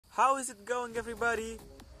How is it going, everybody?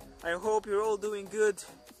 I hope you're all doing good.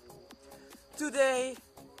 Today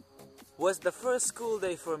was the first school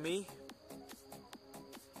day for me,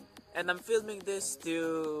 and I'm filming this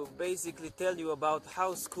to basically tell you about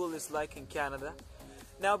how school is like in Canada.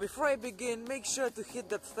 Now, before I begin, make sure to hit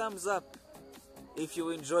that thumbs up if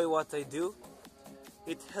you enjoy what I do.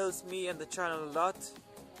 It helps me and the channel a lot.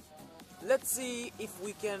 Let's see if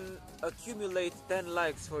we can accumulate 10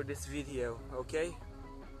 likes for this video, okay?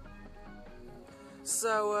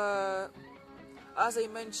 So, as I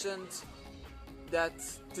mentioned, that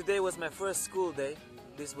today was my first school day.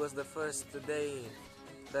 This was the first day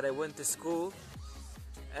that I went to school,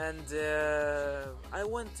 and I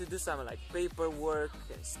went to do some like paperwork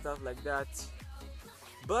and stuff like that.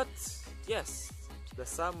 But yes, the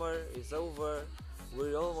summer is over.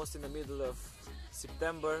 We're almost in the middle of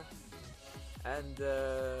September, and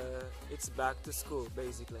it's back to school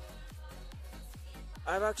basically.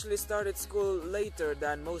 I've actually started school later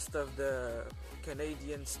than most of the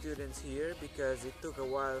Canadian students here because it took a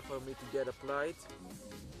while for me to get applied.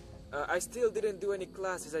 I still didn't do any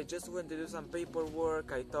classes. I just went to do some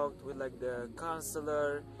paperwork. I talked with like the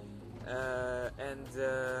counselor, and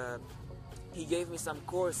he gave me some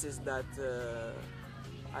courses that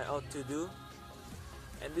I ought to do.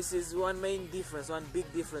 And this is one main difference, one big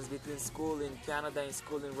difference between school in Canada and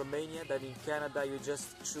school in Romania, that in Canada you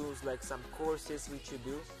just choose like some courses which you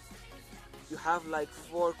do. You have like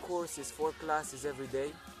 4 courses, 4 classes every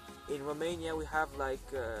day. In Romania we have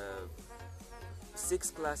like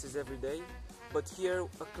 6 classes every day, but here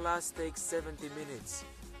a class takes 70 minutes.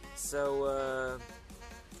 So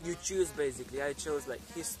you choose basically. I chose like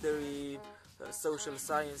history, social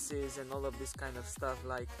sciences and all of this kind of stuff,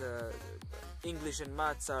 like English and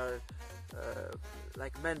maths are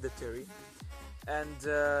like mandatory, and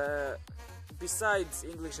besides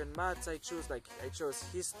English and maths I chose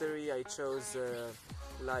history, I chose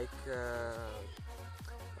like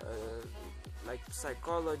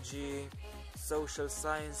psychology, social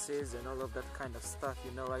sciences and all of that kind of stuff.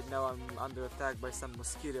 You know, right now I'm under attack by some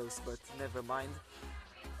mosquitoes, but never mind.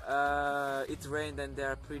 It rained and they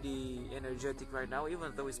are pretty energetic right now,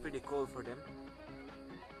 even though it's pretty cold for them.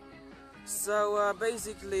 So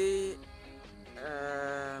basically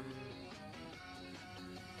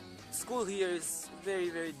school here is very,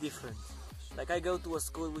 very different. Like I go to a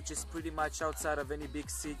school which is pretty much outside of any big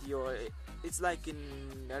city, or it's like in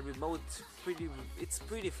a remote, it's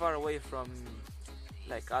pretty far away from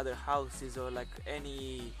like other houses or like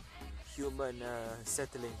any human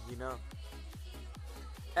settling, you know.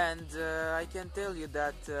 And I can tell you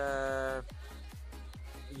that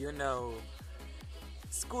you know,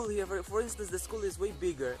 school here, for instance, the school is way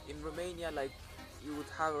bigger. In Romania, like, you would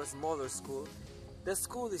have a smaller school. The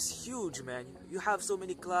school is huge, man. You have so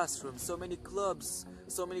many classrooms, so many clubs,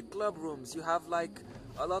 so many club rooms. You have like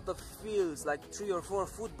a lot of fields, like 3 or 4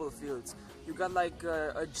 football fields. You got like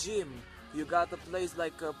a gym. You got a place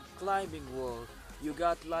like a climbing wall. You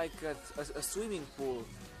got like a swimming pool.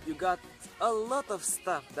 You got a lot of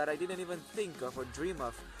stuff that I didn't even think of or dream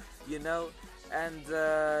of, you know. And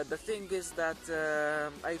the thing is that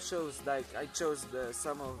I chose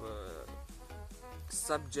some of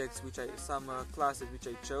subjects some classes which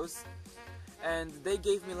I chose, and they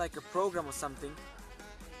gave me like a program or something.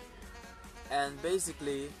 And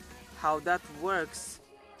basically how that works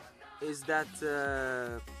is that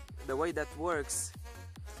the way that works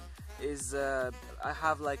is I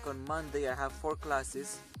have like on Monday I have 4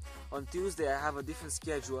 classes. On Tuesday I have a different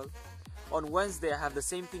schedule. On Wednesday I have the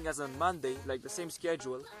same thing as on Monday, like the same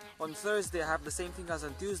schedule. On Thursday I have the same thing as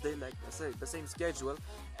on Tuesday, like the same schedule.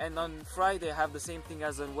 And on Friday I have the same thing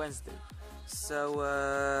as on Wednesday. So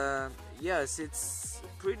yes, it's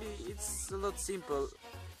a lot simple,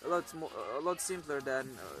 a lot simpler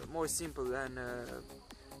than more simple than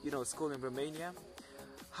you know, school in Romania.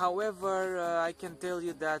 However, I can tell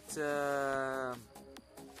you that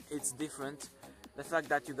it's different. The fact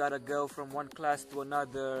that you gotta go from one class to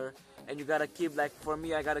another, and you gotta keep, like for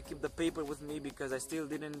me, I gotta keep the paper with me because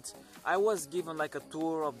I was given like a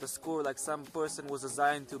tour of the school, like some person was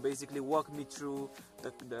assigned to basically walk me through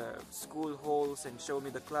the school halls and show me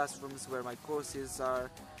the classrooms where my courses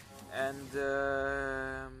are. And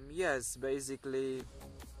yes, basically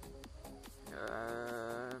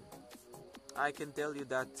I can tell you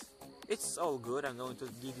that it's all good. I'm going to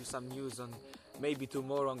give you some news on, maybe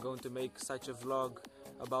tomorrow I'm going to make such a vlog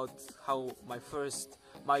about how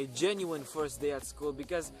my genuine first day at school,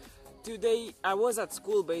 because today I was at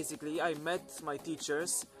school basically. I met my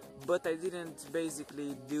teachers, but I didn't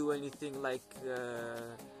basically do anything like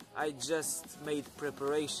I just made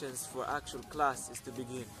preparations for actual classes to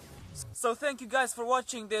begin. So thank you guys for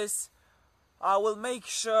watching this. I will make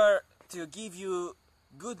sure to give you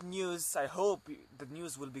good news. I hope the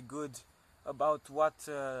news will be good about what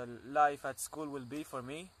life at school will be for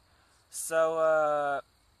me. So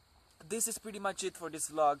this is pretty much it for this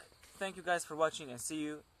vlog. Thank you guys for watching and see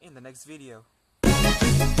you in the next video.